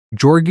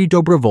Georgi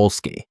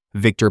Dobrovolski,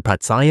 Viktor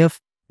Patsayev,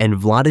 and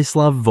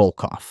Vladislav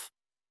Volkov.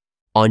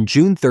 On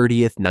June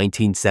 30th,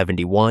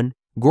 1971,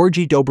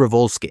 Georgi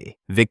Dobrovolski,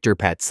 Viktor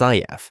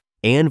Patsayev,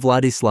 and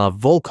Vladislav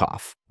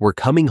Volkov were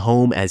coming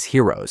home as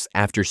heroes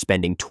after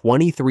spending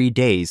 23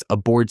 days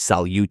aboard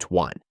Soyuz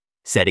 1,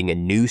 setting a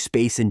new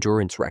space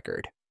endurance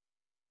record.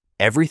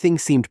 Everything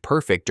seemed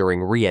perfect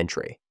during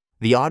re-entry.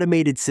 The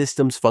automated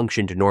systems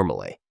functioned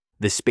normally,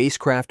 the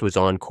spacecraft was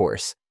on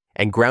course,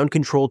 and ground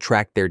control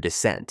tracked their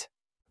descent.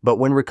 But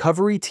when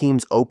recovery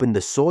teams opened the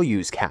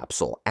Soyuz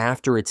capsule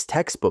after its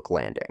textbook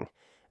landing,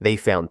 they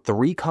found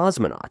 3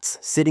 cosmonauts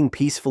sitting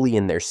peacefully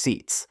in their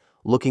seats,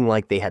 looking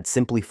like they had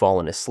simply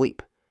fallen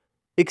asleep.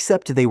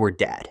 Except they were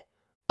dead.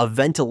 A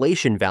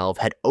ventilation valve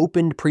had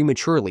opened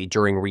prematurely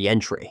during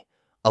re-entry,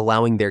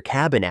 allowing their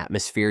cabin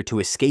atmosphere to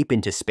escape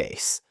into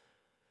space.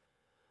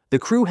 The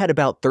crew had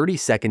about 30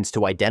 seconds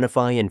to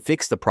identify and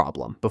fix the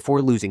problem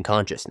before losing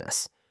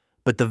consciousness,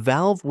 but the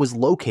valve was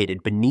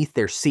located beneath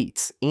their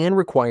seats and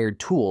required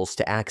tools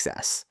to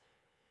access.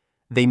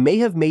 They may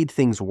have made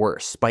things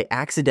worse by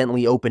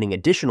accidentally opening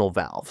additional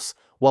valves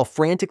while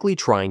frantically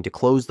trying to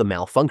close the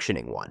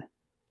malfunctioning one.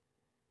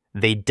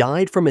 They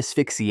died from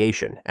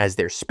asphyxiation as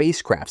their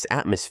spacecraft's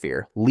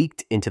atmosphere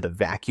leaked into the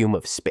vacuum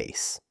of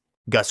space.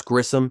 Gus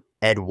Grissom,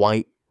 Ed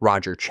White,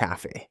 Roger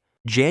Chaffee.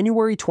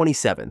 January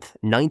 27,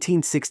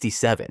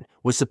 1967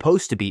 was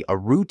supposed to be a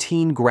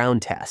routine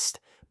ground test,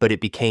 but it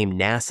became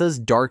NASA's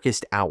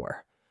darkest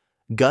hour.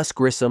 Gus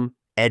Grissom,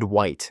 Ed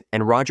White,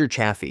 and Roger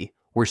Chaffee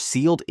were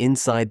sealed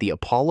inside the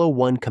Apollo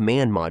 1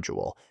 command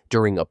module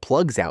during a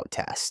plugs-out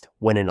test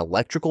when an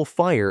electrical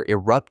fire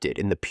erupted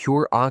in the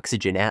pure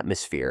oxygen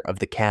atmosphere of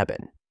the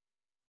cabin.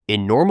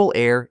 In normal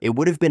air, it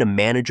would have been a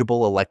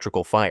manageable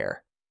electrical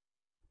fire.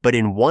 But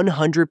in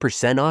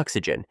 100%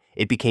 oxygen,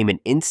 it became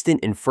an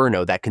instant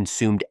inferno that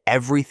consumed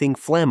everything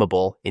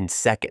flammable in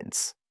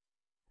seconds.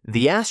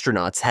 The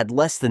astronauts had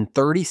less than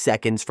 30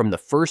 seconds from the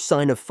first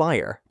sign of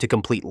fire to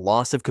complete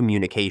loss of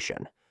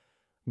communication.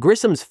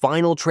 Grissom's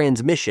final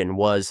transmission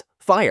was,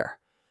 "Fire.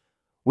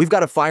 We've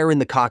got a fire in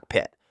the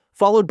cockpit,"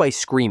 followed by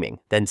screaming,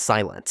 then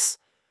silence.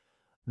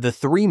 The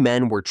 3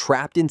 men were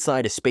trapped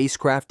inside a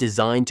spacecraft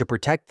designed to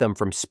protect them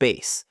from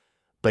space,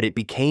 but it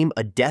became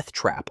a death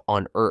trap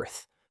on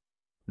Earth.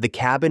 The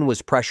cabin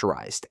was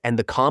pressurized, and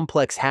the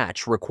complex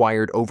hatch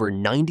required over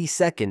 90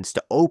 seconds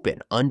to open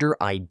under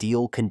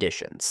ideal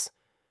conditions.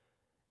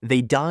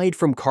 They died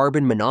from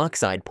carbon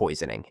monoxide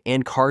poisoning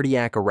and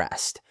cardiac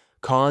arrest,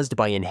 caused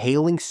by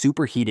inhaling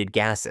superheated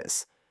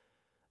gases.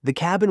 The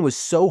cabin was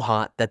so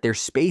hot that their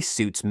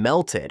spacesuits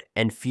melted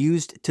and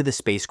fused to the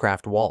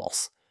spacecraft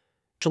walls,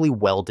 actually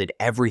welded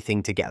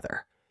everything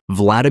together.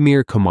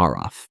 Vladimir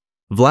Komarov.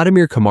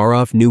 Vladimir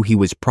Komarov knew he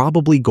was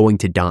probably going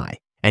to die,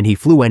 and he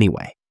flew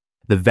anyway.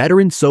 The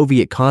veteran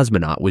Soviet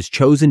cosmonaut was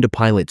chosen to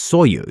pilot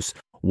Soyuz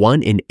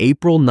 1 in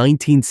April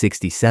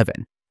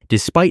 1967,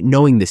 despite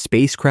knowing the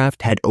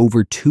spacecraft had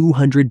over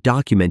 200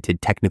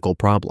 documented technical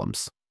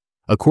problems.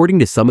 According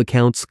to some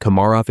accounts,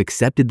 Komarov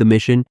accepted the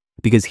mission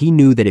because he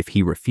knew that if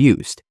he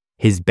refused,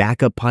 his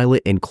backup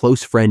pilot and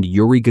close friend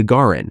Yuri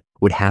Gagarin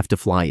would have to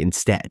fly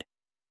instead.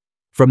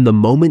 From the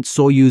moment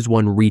Soyuz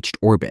 1 reached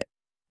orbit,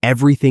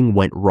 everything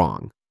went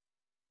wrong.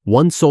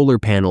 One solar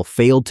panel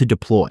failed to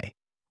deploy,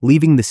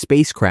 leaving the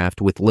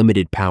spacecraft with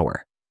limited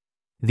power.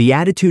 The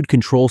attitude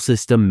control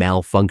system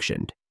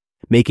malfunctioned,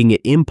 making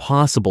it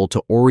impossible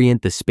to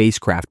orient the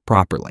spacecraft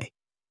properly.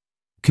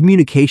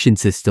 Communication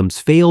systems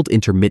failed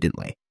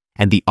intermittently,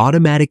 and the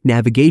automatic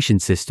navigation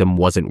system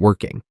wasn't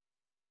working.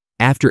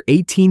 After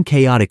 18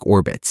 chaotic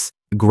orbits,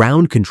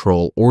 ground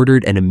control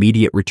ordered an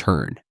immediate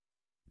return.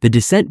 The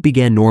descent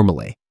began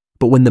normally,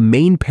 but when the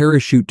main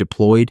parachute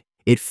deployed,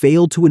 it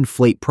failed to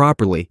inflate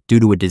properly due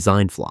to a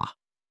design flaw.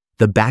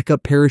 The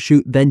backup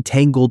parachute then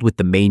tangled with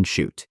the main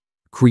chute,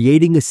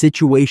 creating a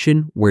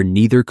situation where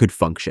neither could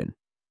function.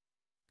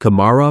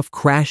 Komarov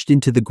crashed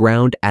into the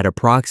ground at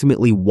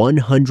approximately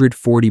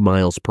 140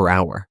 miles per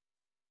hour,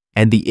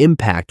 and the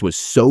impact was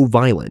so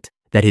violent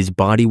that his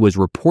body was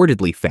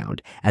reportedly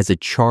found as a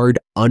charred,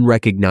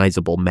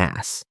 unrecognizable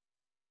mass.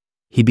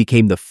 He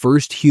became the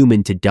first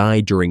human to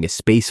die during a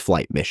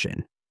spaceflight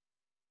mission.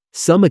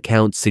 Some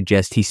accounts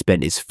suggest he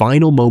spent his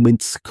final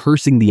moments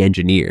cursing the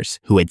engineers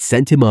who had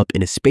sent him up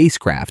in a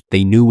spacecraft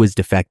they knew was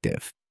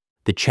defective.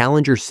 The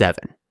Challenger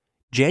 7,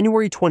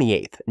 January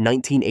 28,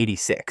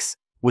 1986,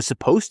 was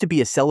supposed to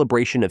be a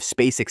celebration of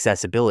space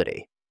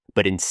accessibility,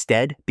 but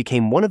instead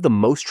became one of the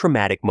most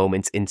traumatic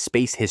moments in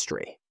space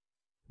history.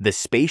 The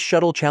Space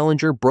Shuttle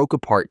Challenger broke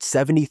apart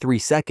 73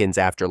 seconds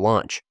after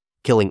launch,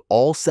 killing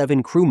all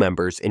 7 crew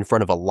members in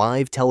front of a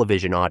live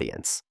television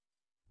audience.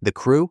 The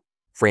crew,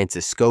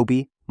 Francis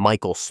Scobie,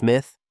 Michael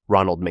Smith,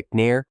 Ronald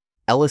McNair,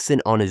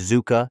 Ellison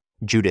Onizuka,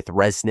 Judith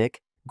Resnick,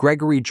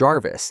 Gregory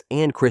Jarvis,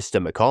 and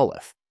Krista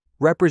McAuliffe,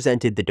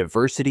 represented the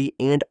diversity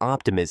and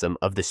optimism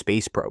of the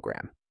space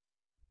program.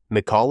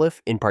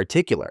 McAuliffe, in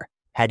particular,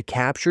 had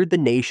captured the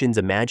nation's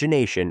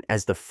imagination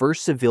as the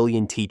first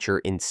civilian teacher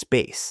in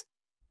space,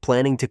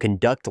 planning to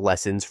conduct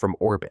lessons from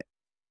orbit.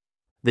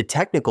 The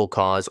technical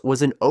cause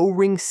was an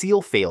O-ring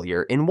seal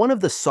failure in one of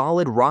the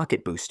solid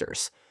rocket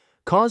boosters,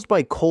 caused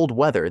by cold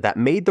weather that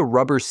made the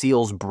rubber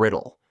seals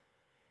brittle.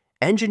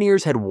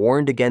 Engineers had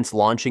warned against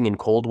launching in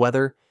cold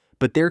weather,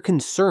 but their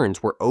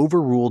concerns were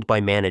overruled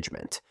by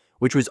management,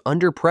 which was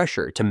under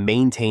pressure to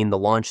maintain the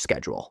launch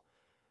schedule.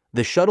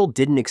 The shuttle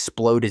didn't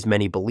explode as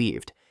many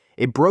believed.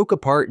 It broke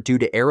apart due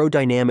to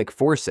aerodynamic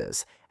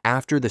forces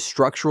after the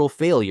structural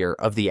failure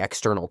of the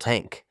external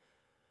tank.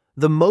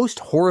 The most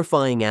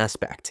horrifying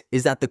aspect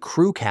is that the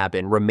crew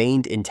cabin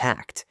remained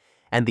intact,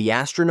 and the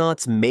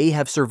astronauts may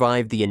have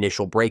survived the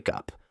initial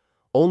breakup,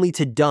 only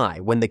to die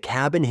when the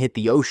cabin hit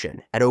the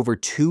ocean at over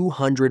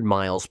 200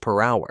 miles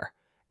per hour,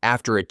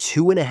 after a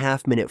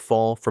 2.5-minute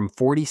fall from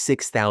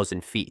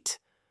 46,000 feet.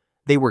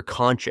 They were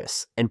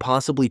conscious and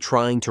possibly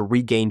trying to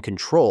regain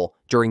control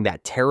during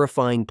that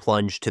terrifying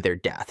plunge to their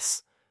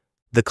deaths.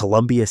 The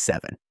Columbia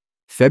 7.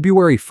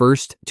 February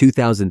 1st,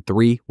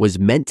 2003 was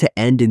meant to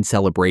end in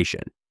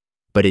celebration,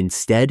 but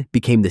instead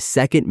became the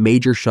second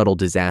major shuttle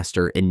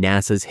disaster in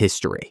NASA's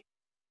history.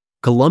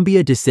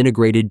 Columbia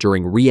disintegrated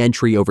during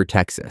re-entry over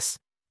Texas,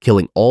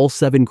 killing all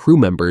 7 crew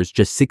members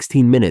just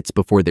 16 minutes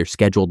before their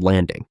scheduled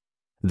landing.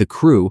 The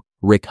crew,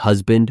 Rick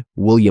Husband,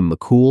 William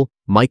McCool,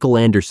 Michael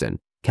Anderson,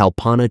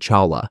 Kalpana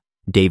Chawla,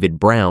 David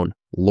Brown,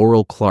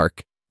 Laurel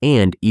Clark,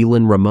 and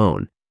Elin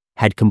Ramon,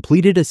 had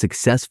completed a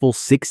successful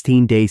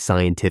 16-day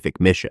scientific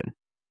mission.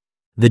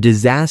 The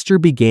disaster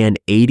began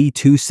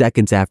 82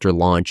 seconds after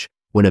launch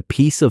when a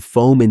piece of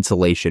foam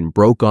insulation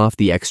broke off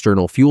the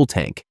external fuel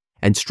tank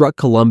and struck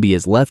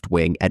Columbia's left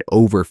wing at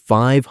over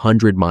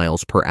 500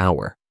 miles per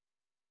hour.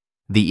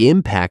 The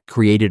impact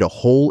created a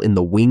hole in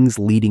the wing's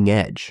leading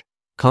edge,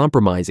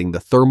 compromising the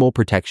thermal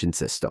protection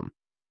system.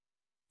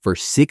 For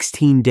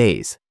 16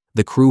 days,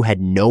 the crew had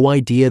no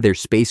idea their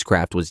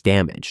spacecraft was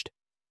damaged.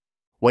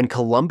 When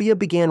Columbia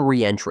began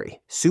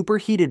re-entry,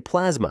 superheated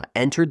plasma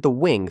entered the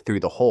wing through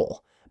the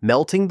hole,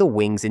 melting the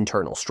wing's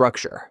internal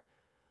structure.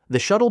 The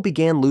shuttle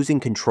began losing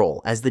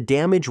control as the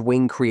damaged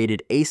wing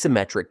created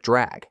asymmetric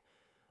drag.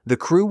 The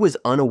crew was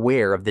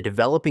unaware of the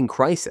developing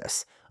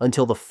crisis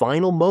until the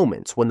final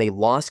moments when they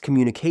lost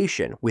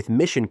communication with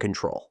mission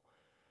control.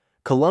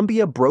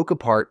 Columbia broke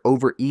apart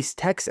over East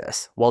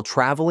Texas while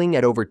traveling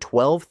at over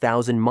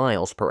 12,000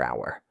 miles per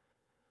hour.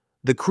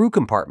 The crew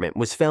compartment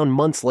was found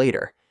months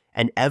later,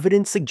 and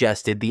evidence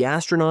suggested the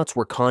astronauts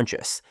were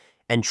conscious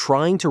and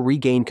trying to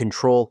regain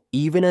control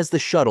even as the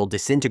shuttle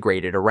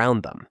disintegrated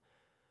around them.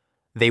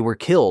 They were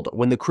killed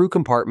when the crew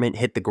compartment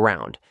hit the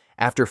ground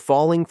after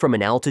falling from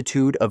an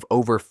altitude of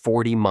over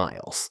 40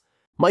 miles.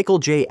 Michael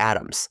J.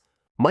 Adams.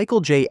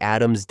 Michael J.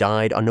 Adams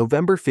died on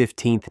November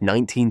 15,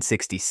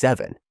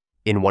 1967,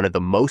 in one of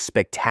the most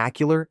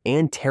spectacular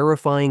and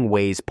terrifying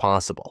ways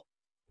possible.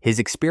 His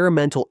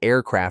experimental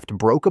aircraft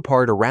broke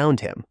apart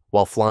around him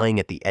while flying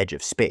at the edge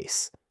of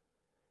space.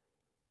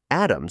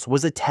 Adams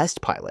was a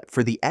test pilot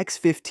for the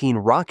X-15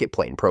 rocket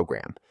plane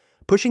program,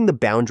 pushing the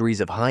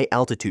boundaries of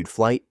high-altitude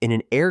flight in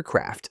an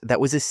aircraft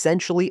that was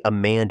essentially a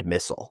manned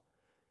missile.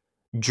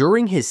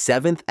 During his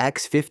 7th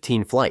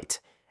X-15 flight,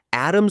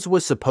 Adams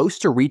was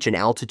supposed to reach an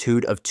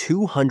altitude of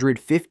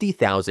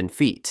 250,000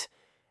 feet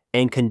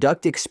and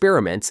conduct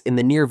experiments in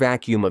the near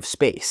vacuum of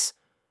space.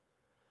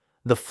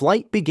 The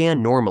flight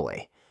began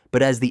normally,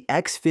 but as the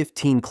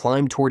X-15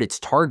 climbed toward its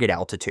target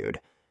altitude,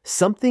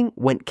 something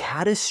went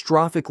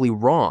catastrophically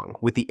wrong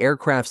with the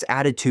aircraft's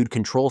attitude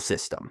control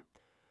system.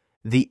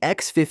 The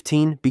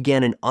X-15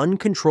 began an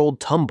uncontrolled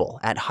tumble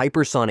at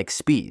hypersonic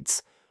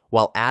speeds,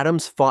 while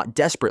Adams fought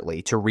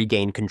desperately to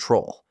regain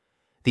control.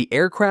 The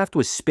aircraft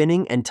was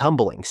spinning and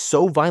tumbling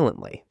so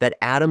violently that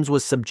Adams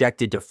was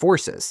subjected to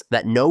forces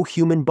that no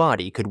human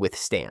body could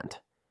withstand.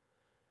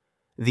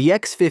 The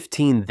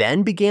X-15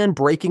 then began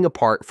breaking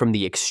apart from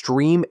the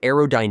extreme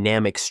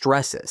aerodynamic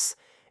stresses,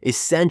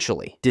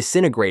 essentially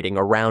disintegrating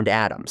around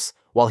Adams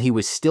while he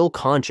was still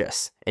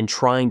conscious and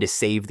trying to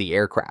save the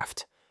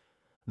aircraft.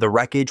 The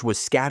wreckage was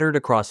scattered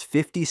across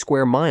 50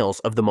 square miles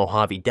of the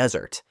Mojave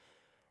Desert.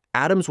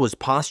 Adams was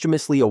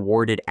posthumously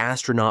awarded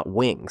astronaut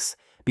wings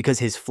because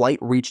his flight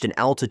reached an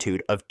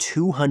altitude of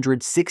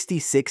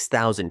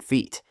 266,000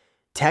 feet,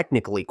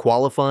 technically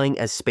qualifying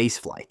as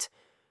spaceflight.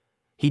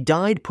 He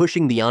died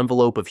pushing the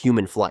envelope of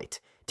human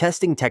flight,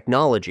 testing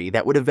technology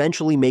that would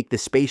eventually make the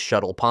space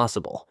shuttle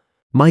possible.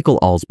 Michael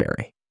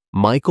Alsbury.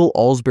 Michael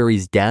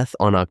Alsbury's death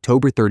on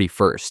October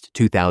 31,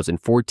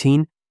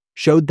 2014,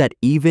 showed that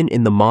even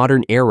in the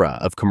modern era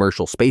of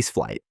commercial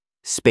spaceflight,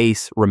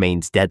 space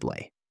remains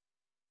deadly.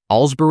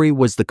 Alsbury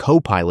was the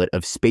co-pilot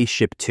of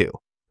Spaceship Two,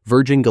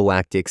 Virgin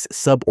Galactic's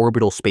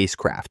suborbital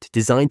spacecraft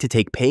designed to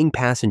take paying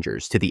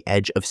passengers to the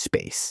edge of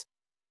space.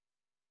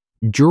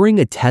 During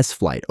a test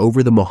flight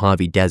over the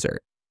Mojave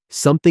Desert,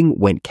 something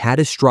went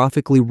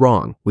catastrophically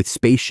wrong with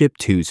Spaceship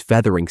Two's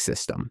feathering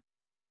system,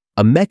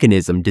 a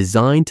mechanism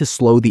designed to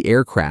slow the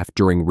aircraft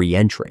during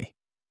re-entry.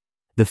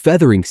 The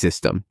feathering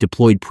system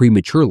deployed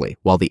prematurely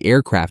while the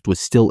aircraft was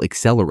still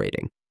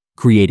accelerating,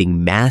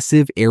 creating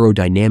massive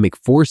aerodynamic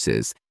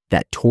forces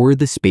that tore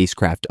the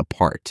spacecraft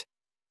apart.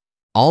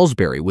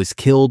 Alsbury was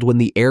killed when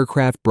the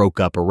aircraft broke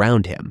up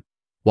around him,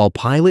 while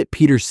pilot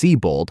Peter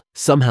Siebold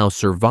somehow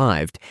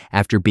survived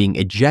after being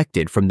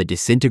ejected from the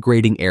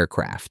disintegrating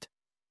aircraft.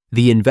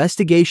 The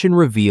investigation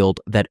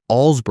revealed that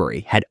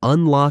Alsbury had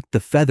unlocked the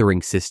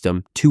feathering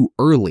system too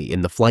early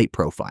in the flight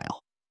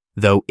profile,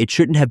 though it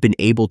shouldn't have been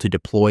able to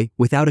deploy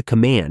without a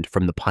command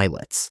from the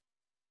pilots.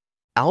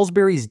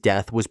 Alsbury's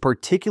death was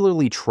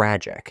particularly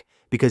tragic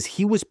because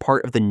he was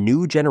part of the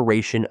new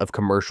generation of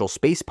commercial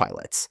space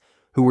pilots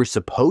who were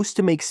supposed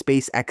to make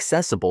space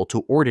accessible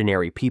to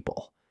ordinary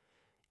people.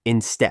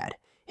 Instead,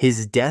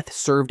 his death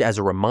served as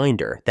a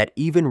reminder that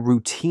even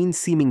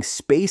routine-seeming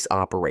space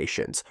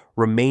operations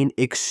remain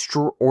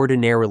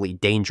extraordinarily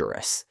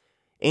dangerous,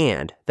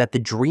 and that the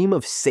dream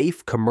of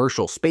safe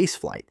commercial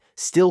spaceflight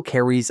still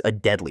carries a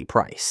deadly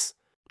price.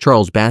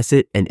 Charles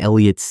Bassett and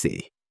Elliot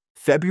C.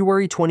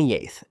 February 28,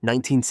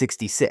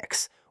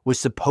 1966, was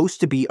supposed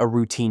to be a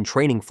routine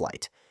training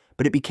flight,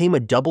 but it became a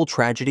double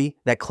tragedy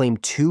that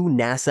claimed 2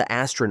 NASA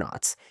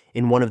astronauts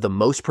in one of the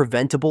most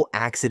preventable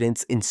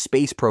accidents in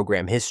space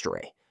program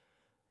history.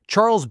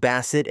 Charles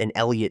Bassett and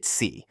Elliot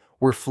C.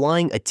 were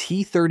flying a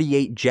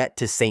T-38 jet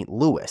to St.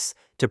 Louis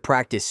to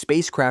practice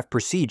spacecraft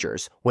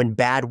procedures when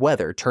bad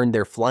weather turned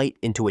their flight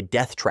into a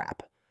death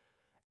trap.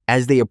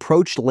 As they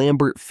approached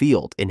Lambert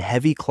Field in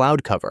heavy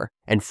cloud cover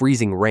and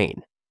freezing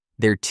rain,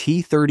 their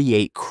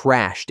T-38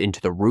 crashed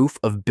into the roof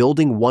of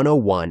Building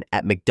 101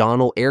 at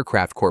McDonnell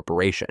Aircraft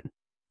Corporation,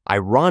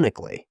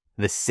 ironically,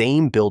 the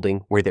same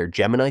building where their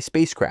Gemini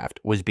spacecraft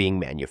was being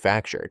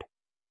manufactured.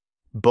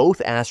 Both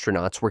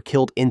astronauts were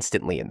killed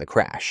instantly in the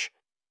crash.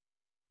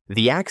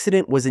 The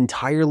accident was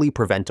entirely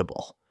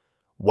preventable.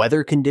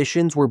 Weather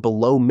conditions were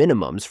below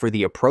minimums for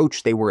the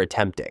approach they were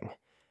attempting,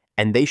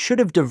 and they should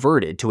have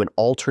diverted to an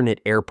alternate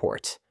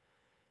airport.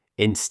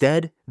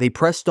 Instead, they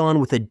pressed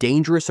on with a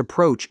dangerous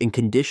approach in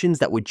conditions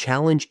that would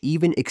challenge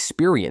even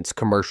experienced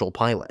commercial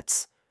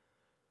pilots.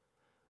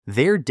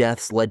 Their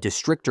deaths led to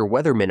stricter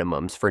weather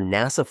minimums for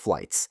NASA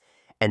flights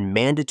and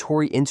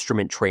mandatory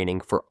instrument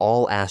training for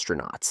all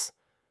astronauts.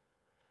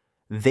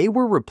 They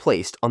were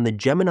replaced on the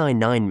Gemini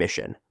 9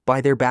 mission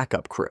by their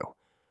backup crew,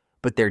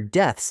 but their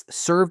deaths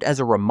served as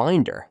a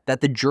reminder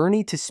that the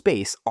journey to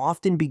space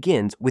often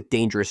begins with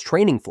dangerous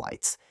training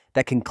flights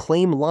that can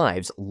claim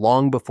lives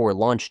long before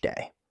launch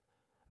day.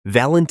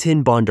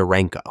 Valentin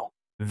Bondarenko.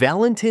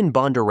 Valentin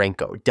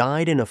Bondarenko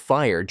died in a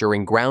fire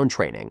during ground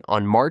training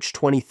on March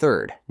 23,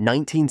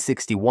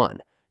 1961,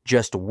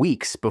 just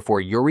weeks before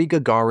Yuri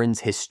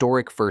Gagarin's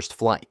historic first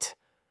flight.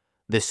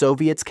 The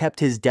Soviets kept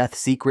his death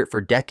secret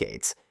for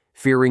decades,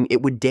 fearing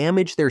it would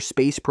damage their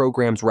space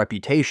program's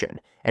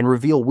reputation and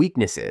reveal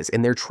weaknesses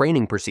in their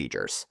training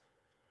procedures.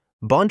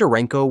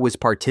 Bondarenko was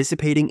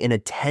participating in a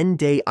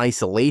 10-day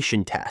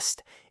isolation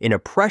test in a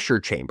pressure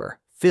chamber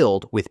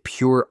filled with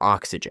pure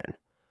oxygen.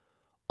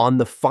 On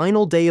the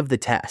final day of the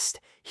test,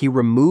 he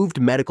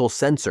removed medical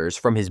sensors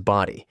from his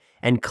body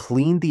and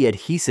cleaned the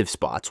adhesive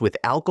spots with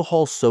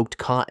alcohol-soaked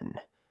cotton.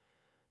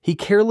 He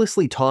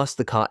carelessly tossed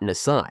the cotton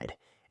aside,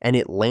 and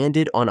it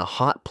landed on a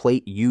hot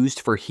plate used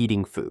for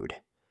heating food.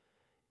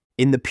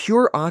 In the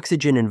pure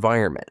oxygen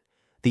environment,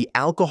 the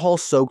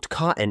alcohol-soaked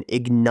cotton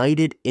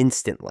ignited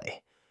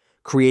instantly,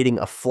 creating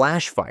a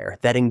flash fire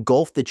that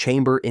engulfed the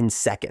chamber in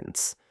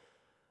seconds.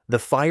 The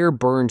fire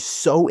burned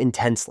so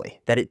intensely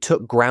that it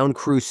took ground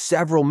crew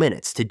several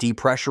minutes to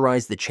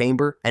depressurize the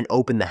chamber and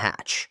open the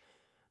hatch.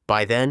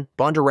 By then,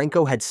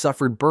 Bondarenko had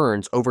suffered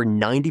burns over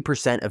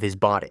 90% of his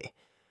body.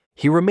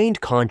 He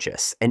remained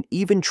conscious and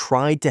even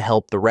tried to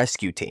help the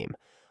rescue team,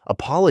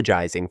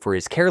 apologizing for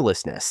his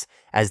carelessness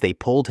as they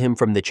pulled him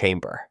from the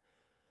chamber.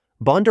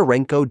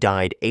 Bondarenko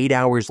died 8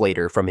 hours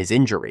later from his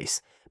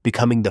injuries,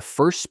 becoming the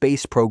first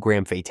space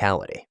program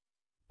fatality.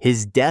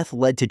 His death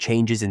led to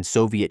changes in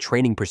Soviet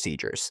training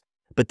procedures,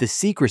 but the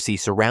secrecy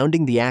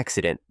surrounding the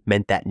accident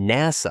meant that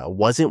NASA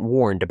wasn't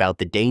warned about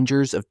the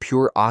dangers of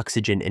pure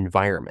oxygen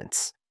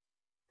environments.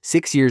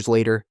 6 years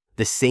later,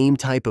 the same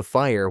type of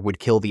fire would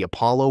kill the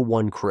Apollo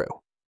 1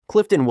 crew.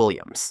 Clifton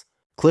Williams.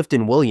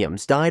 Clifton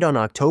Williams died on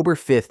October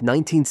 5,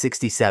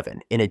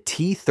 1967, in a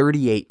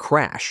T-38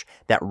 crash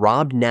that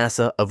robbed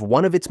NASA of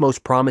one of its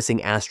most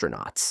promising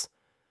astronauts.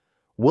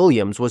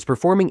 Williams was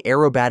performing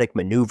aerobatic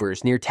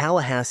maneuvers near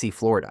Tallahassee,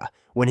 Florida,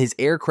 when his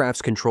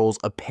aircraft's controls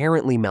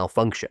apparently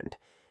malfunctioned,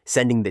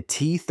 sending the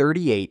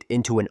T-38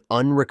 into an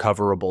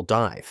unrecoverable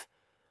dive.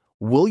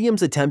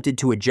 Williams attempted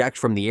to eject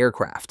from the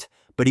aircraft,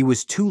 but he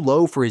was too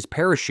low for his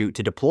parachute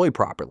to deploy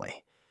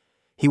properly.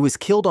 He was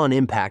killed on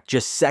impact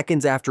just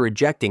seconds after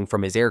ejecting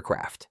from his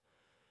aircraft.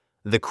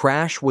 The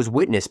crash was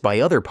witnessed by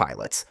other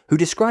pilots who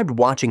described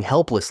watching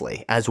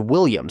helplessly as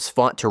Williams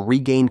fought to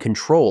regain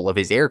control of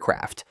his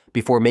aircraft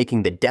before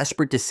making the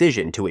desperate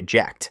decision to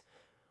eject.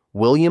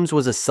 Williams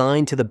was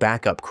assigned to the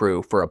backup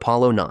crew for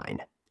Apollo 9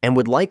 and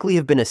would likely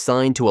have been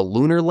assigned to a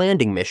lunar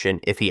landing mission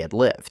if he had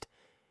lived.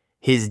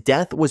 His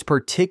death was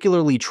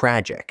particularly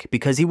tragic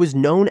because he was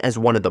known as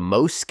one of the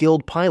most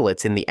skilled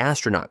pilots in the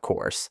astronaut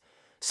corps,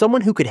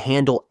 someone who could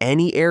handle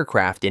any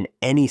aircraft in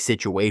any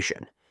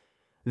situation.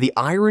 The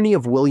irony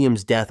of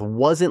Williams' death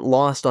wasn't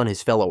lost on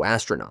his fellow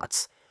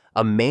astronauts.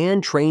 A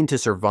man trained to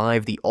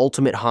survive the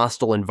ultimate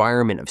hostile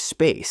environment of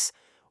space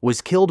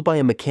was killed by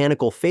a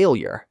mechanical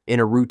failure in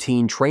a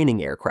routine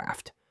training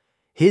aircraft.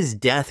 His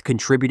death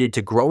contributed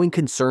to growing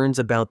concerns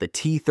about the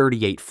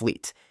T-38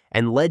 fleet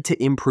and led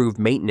to improved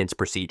maintenance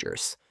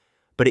procedures.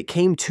 But it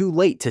came too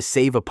late to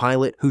save a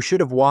pilot who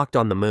should have walked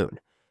on the moon,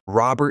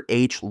 Robert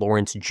H.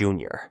 Lawrence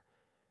Jr.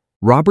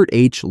 Robert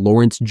H.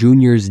 Lawrence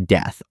Jr.'s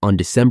death on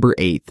December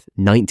 8,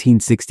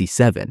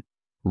 1967,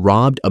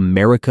 robbed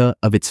America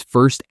of its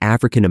first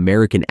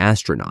African-American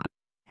astronaut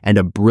and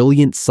a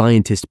brilliant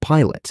scientist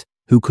pilot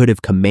who could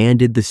have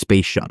commanded the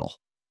space shuttle.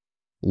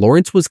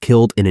 Lawrence was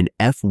killed in an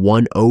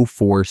F-104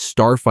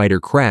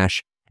 starfighter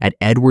crash at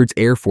Edwards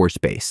Air Force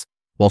Base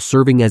while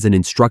serving as an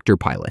instructor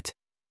pilot,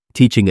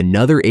 teaching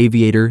another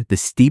aviator the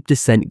steep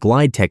descent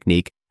glide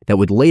technique that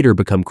would later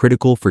become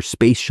critical for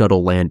space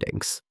shuttle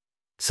landings.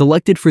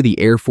 Selected for the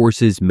Air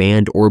Force's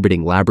Manned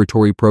Orbiting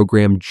Laboratory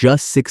program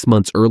just 6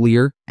 months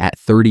earlier, at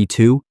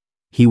 32,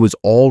 he was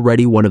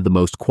already one of the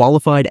most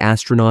qualified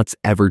astronauts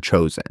ever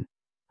chosen,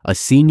 a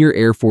senior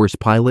Air Force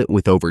pilot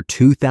with over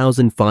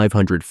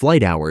 2,500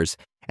 flight hours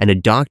and a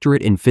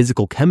doctorate in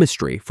physical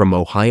chemistry from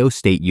Ohio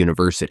State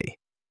University.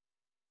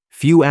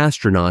 Few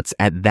astronauts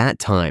at that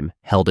time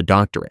held a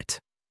doctorate.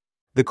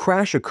 The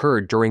crash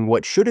occurred during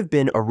what should have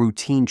been a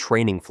routine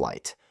training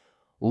flight.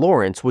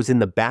 Lawrence was in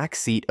the back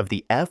seat of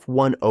the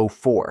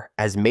F-104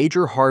 as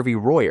Major Harvey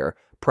Royer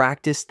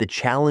practiced the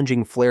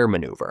challenging flare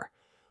maneuver,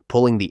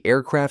 pulling the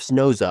aircraft's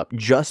nose up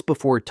just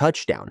before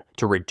touchdown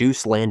to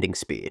reduce landing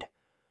speed.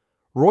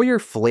 Royer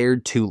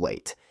flared too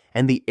late,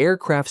 and the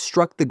aircraft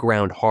struck the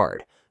ground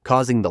hard,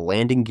 causing the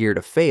landing gear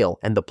to fail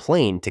and the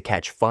plane to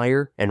catch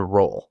fire and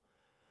roll.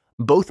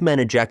 Both men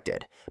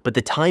ejected, but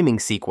the timing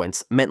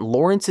sequence meant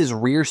Lawrence's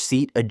rear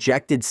seat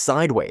ejected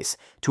sideways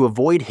to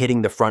avoid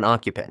hitting the front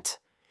occupant.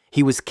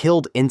 He was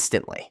killed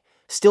instantly,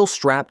 still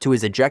strapped to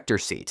his ejector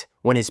seat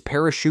when his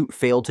parachute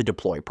failed to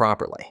deploy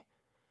properly.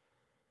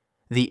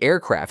 The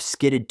aircraft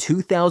skidded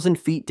 2,000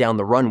 feet down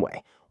the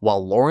runway,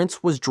 while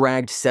Lawrence was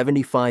dragged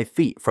 75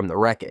 feet from the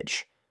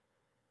wreckage.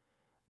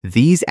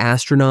 These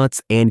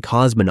astronauts and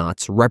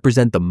cosmonauts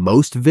represent the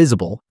most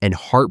visible and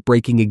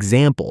heartbreaking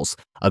examples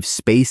of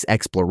space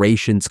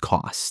exploration's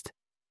cost.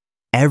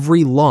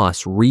 Every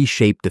loss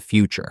reshaped the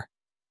future.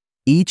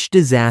 Each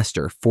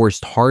disaster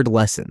forced hard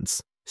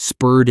lessons,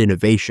 spurred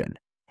innovation,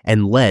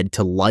 and led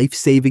to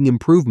life-saving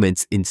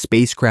improvements in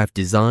spacecraft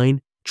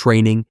design,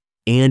 training,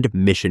 and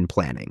mission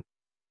planning.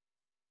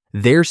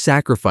 Their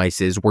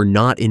sacrifices were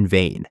not in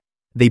vain.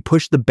 They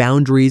pushed the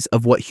boundaries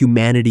of what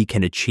humanity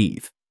can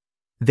achieve.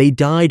 They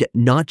died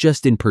not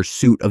just in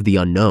pursuit of the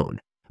unknown,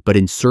 but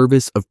in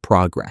service of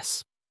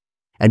progress.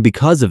 And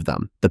because of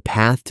them, the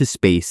path to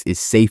space is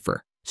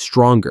safer,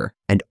 stronger,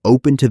 and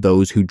open to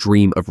those who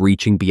dream of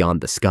reaching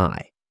beyond the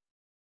sky.